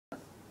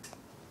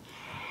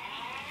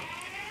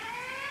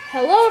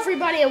Hello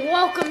everybody and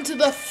welcome to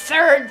the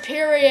third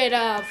period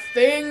of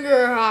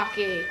finger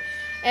hockey.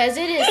 As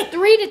it is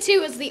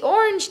 3-2 as the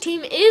orange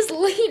team is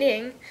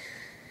leading.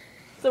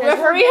 The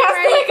referee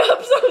has to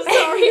I'm so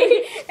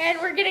sorry. And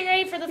we're getting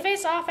ready for the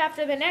face-off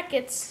after the net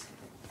gets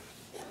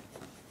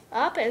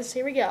up as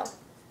here we go.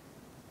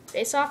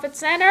 Face-off at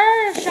center,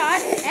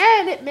 shot,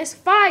 and it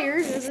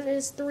misfires as it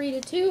is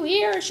 3-2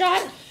 here.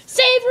 Shot,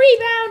 save,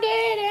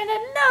 rebounded, and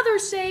another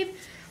save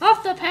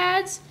off the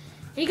pads.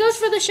 He goes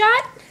for the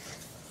shot.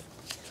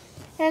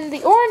 And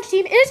the orange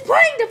team is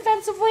playing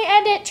defensively,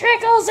 and it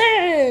trickles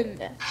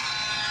in.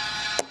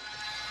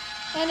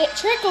 And it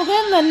trickled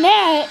in the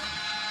net.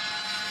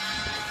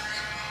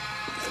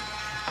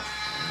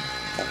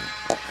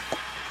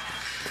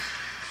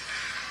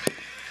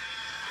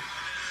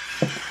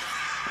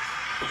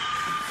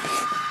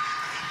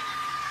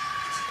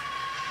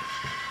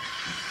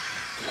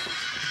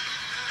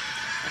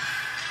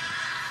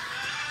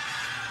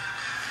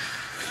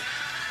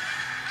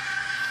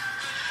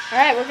 All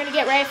right, we're going to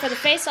get ready for the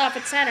face-off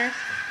at center.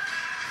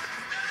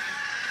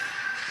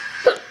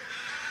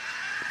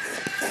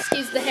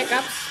 Excuse the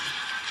hiccups.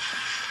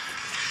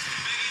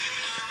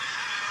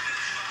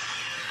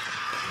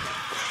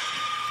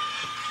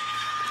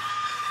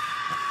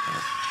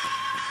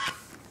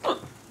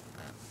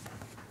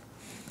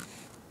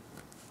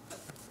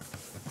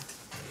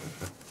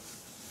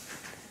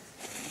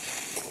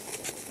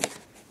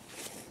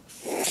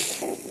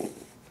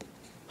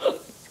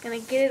 Gonna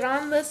get it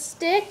on the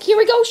stick. Here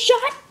we go.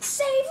 Shot,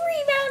 save,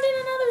 rebound,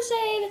 and another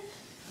save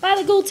by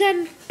the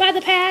goaltend, by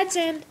the pads,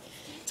 and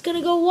it's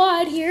gonna go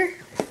wide here.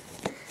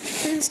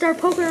 And start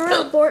poking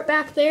around for it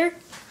back there.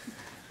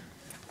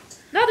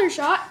 Another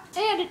shot,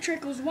 and it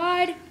trickles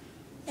wide,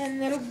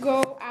 and it'll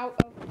go out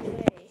of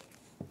play.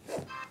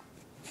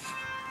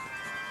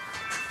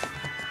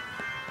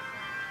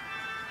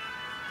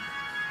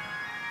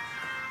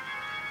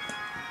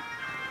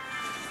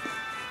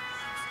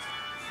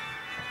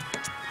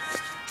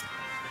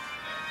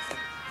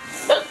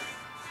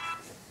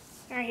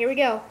 All right, here we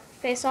go.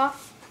 Face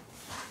off.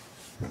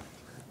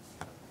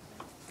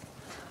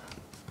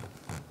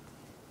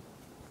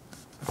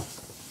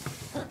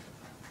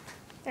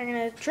 They're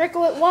going to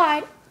trickle it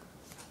wide.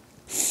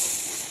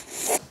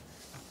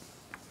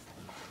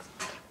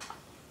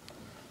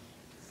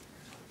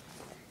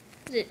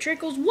 It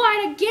trickles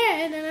wide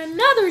again, and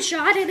another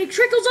shot, and it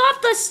trickles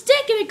off the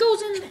stick, and it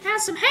goes in,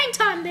 has some hang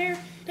time there,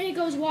 and it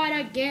goes wide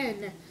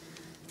again.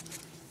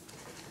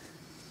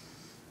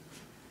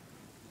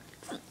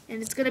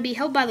 And it's going to be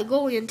held by the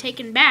goalie and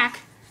taken back.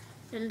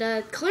 And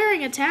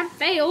clearing attempt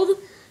failed.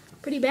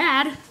 Pretty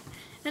bad.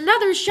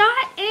 Another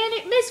shot, and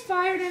it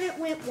misfired, and it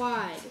went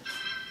wide.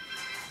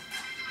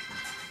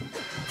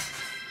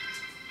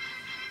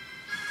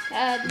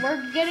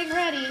 We're getting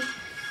ready.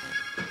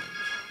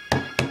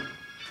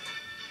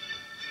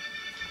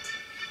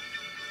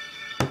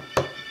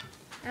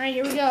 All right,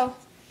 here we go.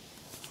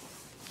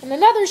 And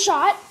another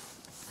shot.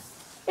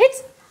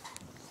 It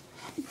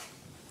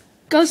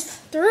goes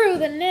through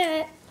the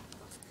net.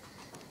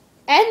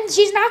 And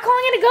she's not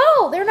calling it a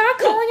goal. They're not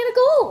calling it a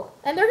goal.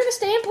 And they're going to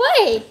stay in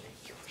play.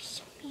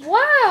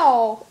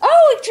 Wow.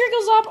 Oh, it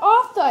trickles up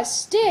off the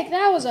stick.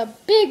 That was a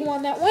big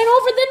one that went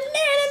over the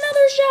net.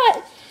 Another shot.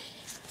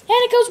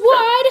 And it goes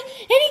wide.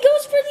 And he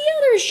goes for the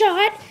other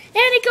shot.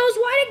 And it goes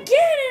wide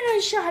again. And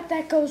a shot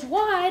that goes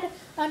wide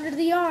under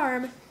the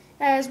arm.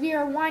 As we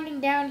are winding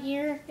down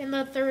here in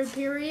the third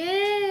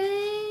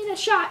period. A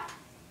shot.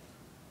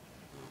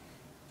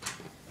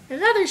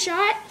 Another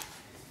shot.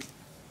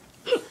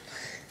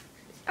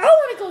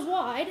 Oh, and it goes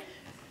wide.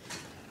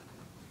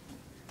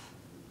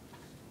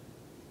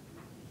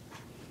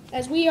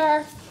 As we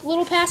are a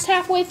little past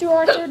halfway through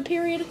our third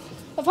period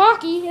of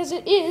hockey, as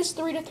it is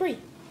 3-3.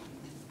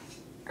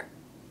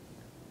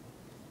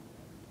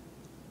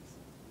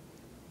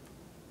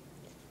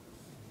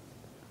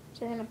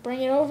 So we're going to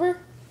bring it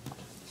over.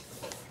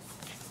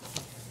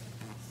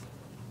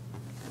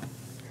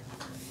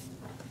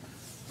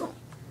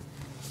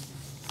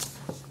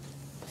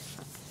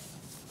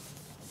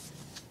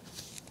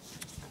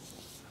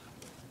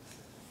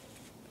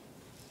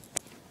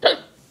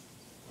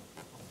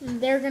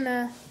 They're going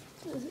to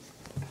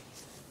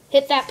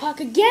hit that puck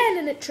again,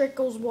 and it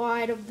trickles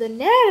wide of the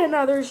net.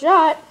 Another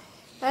shot,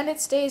 and it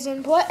stays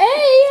in play.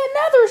 Hey,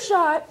 another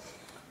shot,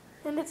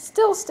 and it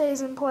still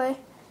stays in play.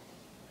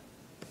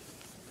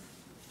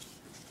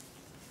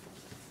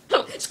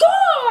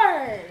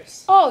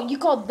 Scores! Oh, you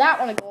called that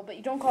one a goal, but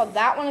you don't call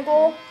that one a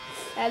goal?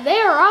 And they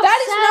are upset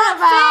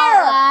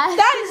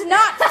That is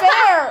not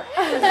fair.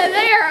 And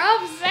they are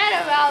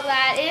upset about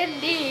that,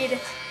 indeed.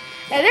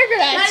 And they're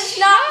gonna. That's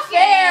not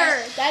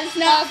fair. That is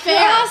not fair.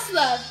 Across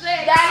the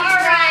thing. That is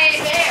right.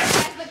 fair.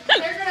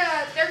 They're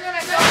gonna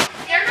go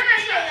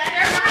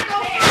for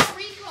a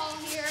recall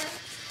here.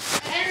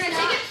 And they're gonna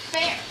take it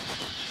fair.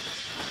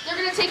 They're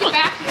gonna take it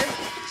back here.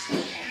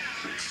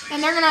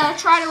 And they're gonna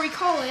try to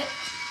recall it.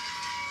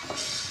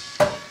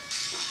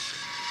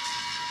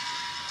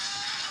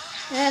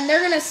 And they're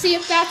going to see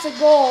if that's a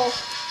goal.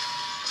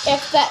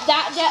 if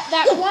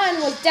that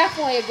one was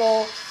definitely a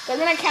goal, they're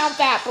gonna count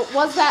that. But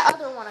was that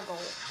other one a goal?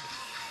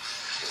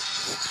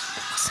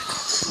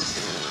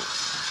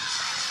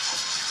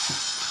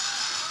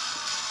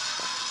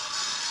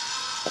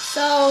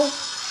 So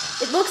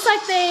it looks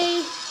like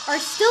they are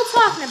still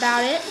talking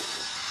about it.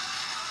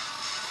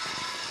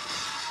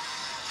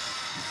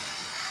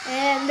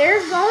 And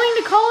they're going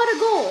to call it a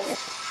goal.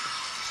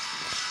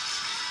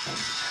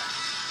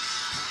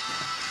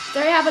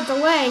 They have a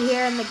delay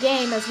here in the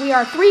game as we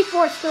are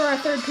 3/4 through our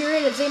third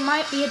period, as they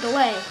might be a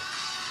delay.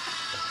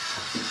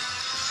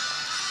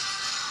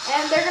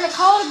 And they're going to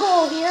call it a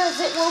goal here as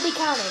it will be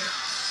counted.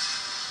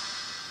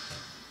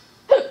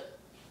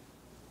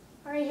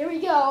 All right, here we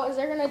go, as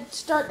they're going to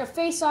start to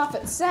face off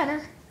at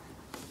center.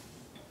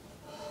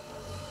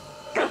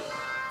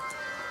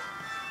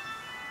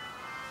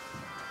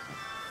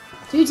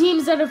 Two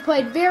teams that have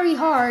played very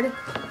hard.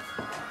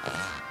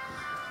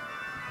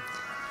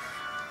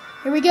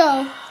 Here we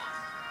go.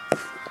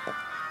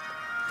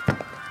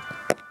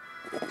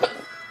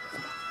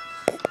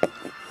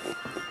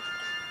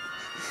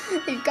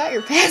 You've got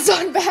your pads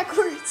on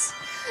backwards.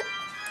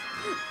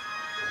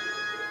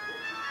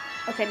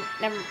 Okay,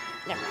 never mind.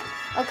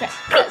 Okay,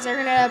 so they're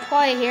gonna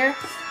play here.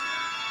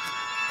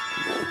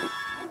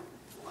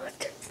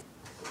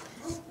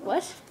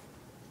 What?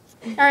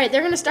 All right,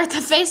 they're gonna start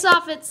the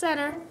face-off at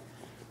center.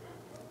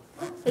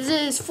 This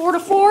is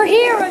 4-4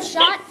 here. A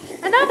shot,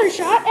 another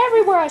shot,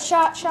 everywhere a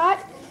shot.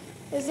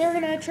 As they're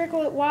gonna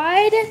trickle it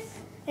wide,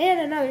 and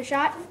another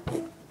shot.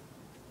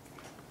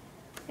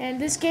 And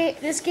this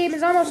game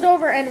is almost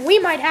over, and we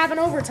might have an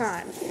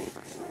overtime.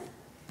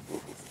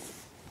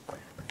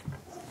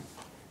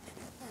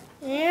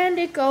 And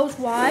it goes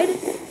wide.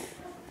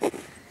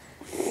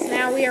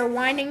 Now we are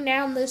winding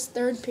down this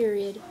third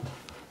period.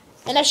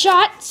 And a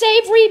shot,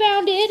 save,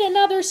 rebounded,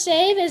 another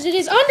save as it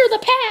is under the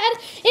pad.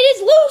 It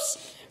is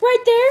loose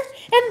right there,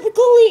 and the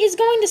goalie is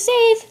going to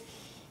save.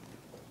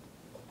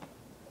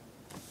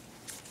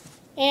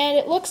 And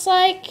it looks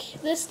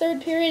like this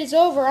third period is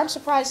over. I'm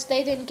surprised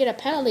they didn't get a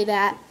penalty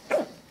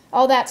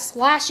all that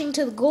slashing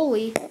to the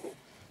goalie.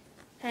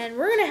 And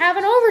we're going to have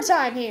an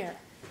overtime here.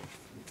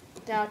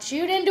 Now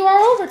tune into our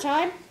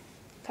overtime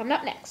coming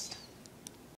up next.